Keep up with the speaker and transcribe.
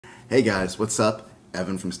Hey guys, what's up?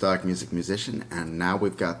 Evan from Stock Music Musician, and now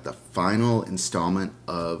we've got the final installment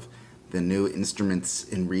of the new Instruments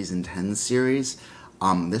in Reason 10 series.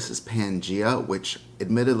 This is Pangea, which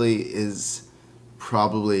admittedly is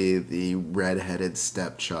probably the red-headed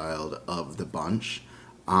stepchild of the bunch.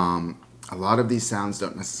 A lot of these sounds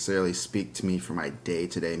don't necessarily speak to me for my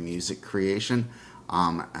day-to-day music creation,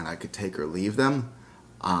 and I could take or leave them,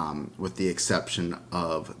 with the exception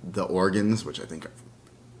of the organs, which I think are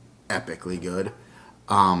epically good,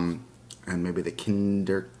 and maybe the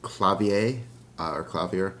Kinderklavier or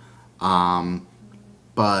clavier.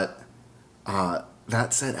 But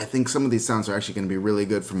that said, I think some of these sounds are actually going to be really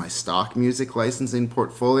good for my stock music licensing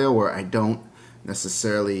portfolio, where I don't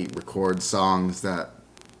necessarily record songs that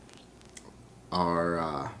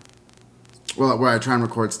are where I try and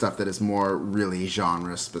record stuff that is more really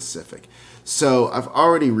genre specific. So I've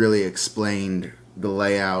already really explained the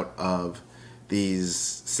layout of these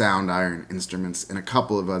sound iron instruments in a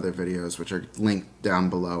couple of other videos, which are linked down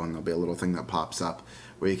below, and there'll be a little thing that pops up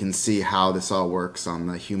where you can see how this all works on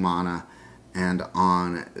the Humana and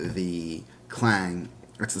on the Clang.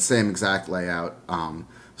 It's the same exact layout.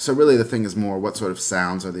 So really the thing is more, what sort of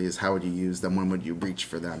sounds are these? How would you use them? When would you reach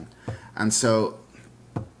for them? And so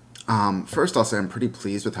first I'll say I'm pretty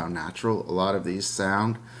pleased with how natural a lot of these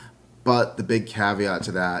sound, but the big caveat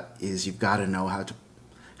to that is you've got to know how to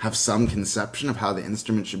have some conception of how the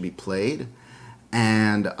instrument should be played,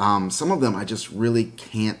 and some of them I just really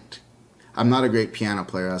can't. I'm not a great piano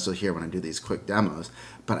player, as you'll hear when I do these quick demos,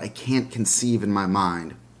 but I can't conceive in my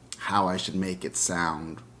mind how I should make it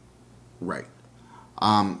sound right.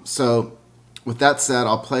 So with that said,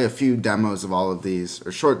 I'll play a few demos of all of these,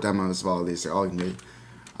 or short demos of all of these. They're all going to be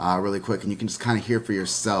really quick, and you can just kind of hear for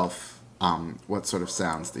yourself what sort of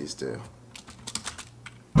sounds these do.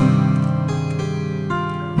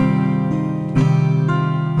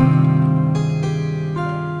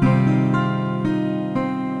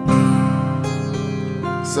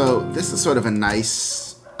 So this is sort of a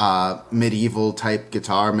nice medieval type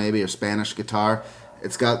guitar, maybe, or Spanish guitar.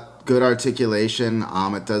 It's got good articulation.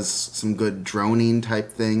 It does some good droning type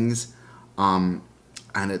things, and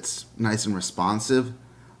it's nice and responsive.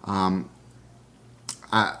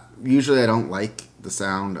 Usually I don't like the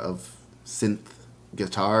sound of synth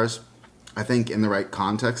guitars. I think in the right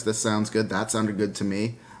context this sounds good. That sounded good to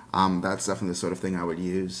me. That's definitely the sort of thing I would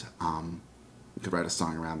use. You could write a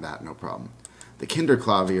song around that, no problem. The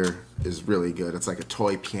Kinderklavier is really good. It's like a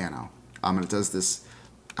toy piano. And it does this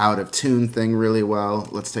out of tune thing really well.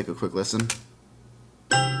 Let's take a quick listen.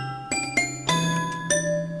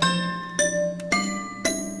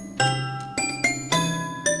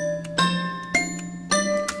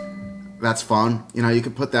 That's fun. You know, you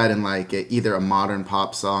could put that in like either a modern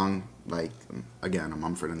pop song, like again a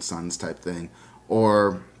Mumford & Sons type thing,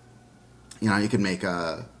 or you know, you could make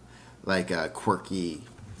a quirky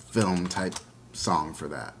film type song for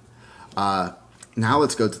that. Now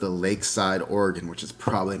let's go to the Lakeside organ, which is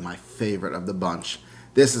probably my favorite of the bunch.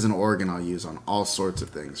 This is an organ I'll use on all sorts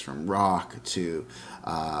of things, from rock to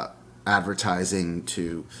advertising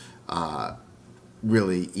to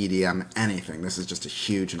really EDM, anything. This is just a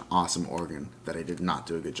huge and awesome organ that I did not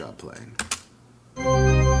do a good job playing.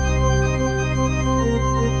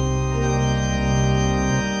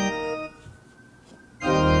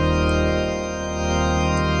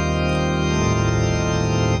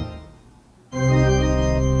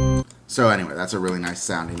 So anyway, that's a really nice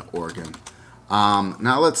sounding organ.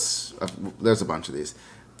 Now let's, there's a bunch of these.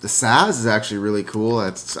 The Saz is actually really cool.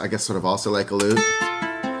 It's, I guess, sort of also like a lute.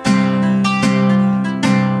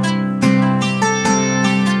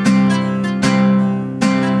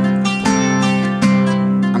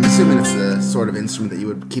 I'm assuming it's the sort of instrument that you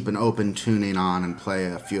would keep an open tuning on and play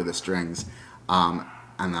a few of the strings. And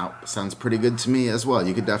that sounds pretty good to me as well.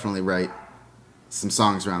 You could definitely write some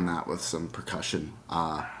songs around that with some percussion.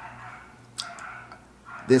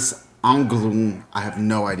 This Anglung, I have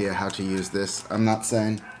no idea how to use this. I'm not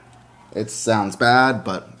saying it sounds bad,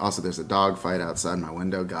 but also there's a dog fight outside my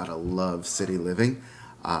window. Gotta love city living.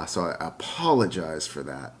 So I apologize for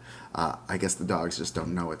that. I guess the dogs just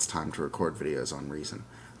don't know it's time to record videos on Reason.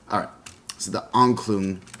 Alright, so the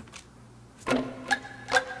Anglung.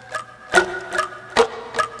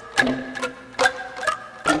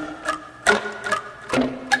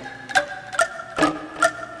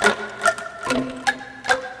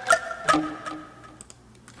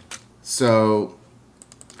 So,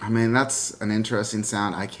 I mean, that's an interesting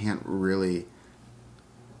sound. I can't really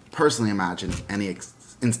personally imagine any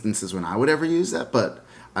instances when I would ever use that, but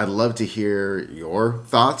I'd love to hear your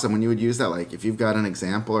thoughts on when you would use that. Like, if you've got an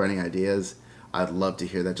example or any ideas, I'd love to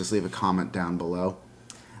hear that. Just leave a comment down below.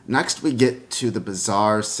 Next we get to the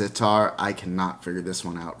bizarre sitar. I cannot figure this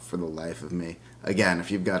one out for the life of me. Again,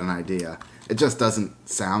 if you've got an idea, it just doesn't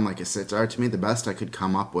sound like a sitar to me. The best I could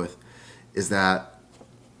come up with is that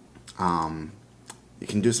you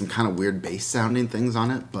can do some kind of weird bass sounding things on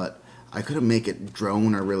it, but I couldn't make it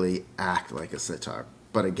drone or really act like a sitar.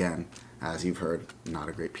 But again, as you've heard, not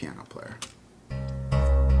a great piano player.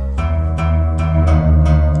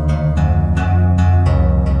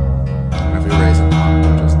 And if you raise it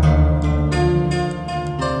just...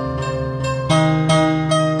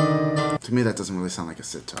 To me, that doesn't really sound like a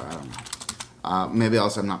sitar. I don't know. Maybe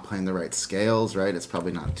also I'm not playing the right scales, right? It's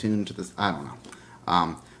probably not tuned to this. I don't know.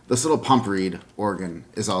 This little pump reed organ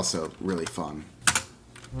is also really fun.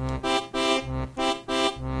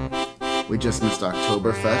 We just missed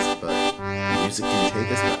Oktoberfest, but music can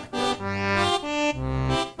take us back there.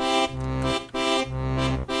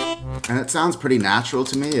 And it sounds pretty natural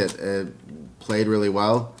to me. It played really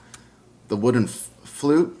well. The wooden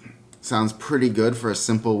flute sounds pretty good for a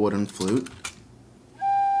simple wooden flute.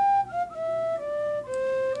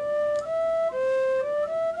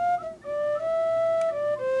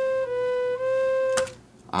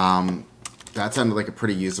 That sounded like a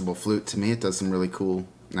pretty usable flute to me. It does some really cool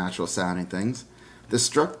natural sounding things. The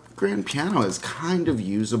struck grand piano is kind of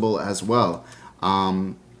usable as well.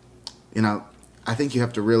 You know, I think you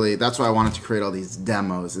have to really, that's why I wanted to create all these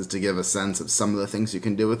demos, is to give a sense of some of the things you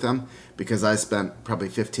can do with them, because I spent probably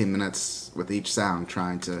 15 minutes with each sound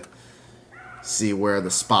trying to see where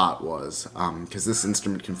the spot was, because this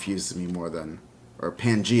instrument confuses me more than, or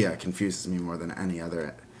Pangea confuses me more than any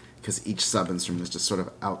other, because each sub-instrument is just sort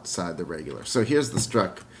of outside the regular. So here's the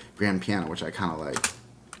struck grand piano, which I kind of like.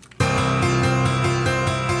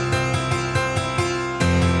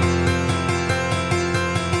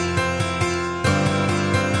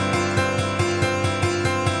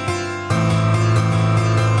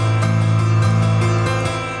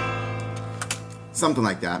 Something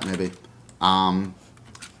like that, maybe. I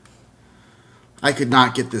could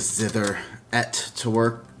not get this zither et to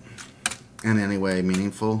work in any way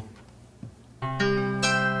meaningful.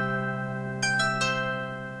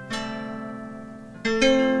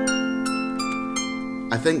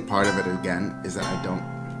 I think part of it, again, is that I don't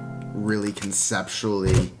really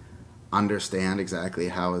conceptually understand exactly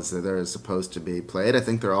how a zither is supposed to be played. I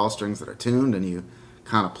think they're all strings that are tuned, and you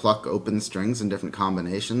kind of pluck open strings in different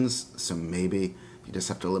combinations, so maybe you just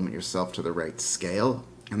have to limit yourself to the right scale,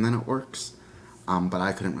 and then it works. But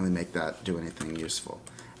I couldn't really make that do anything useful.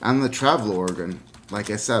 And the treble organ,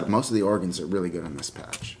 like I said, most of the organs are really good on this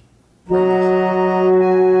patch.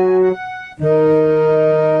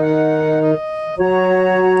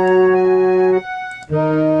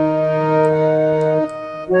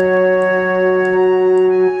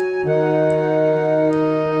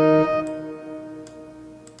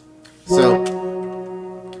 So,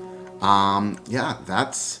 yeah,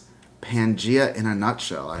 that's Pangea in a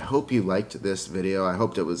nutshell. I hope you liked this video. I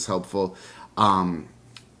hoped it was helpful.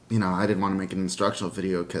 You know, I didn't want to make an instructional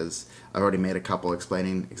video because I already made a couple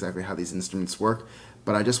explaining exactly how these instruments work,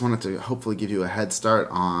 but I just wanted to hopefully give you a head start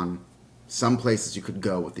on some places you could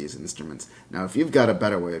go with these instruments. Now, if you've got a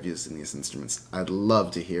better way of using these instruments, I'd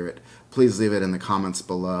love to hear it. Please leave it in the comments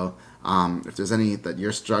below. If there's any that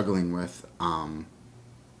you're struggling with,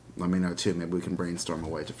 let me know too. Maybe we can brainstorm a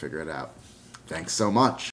way to figure it out. Thanks so much.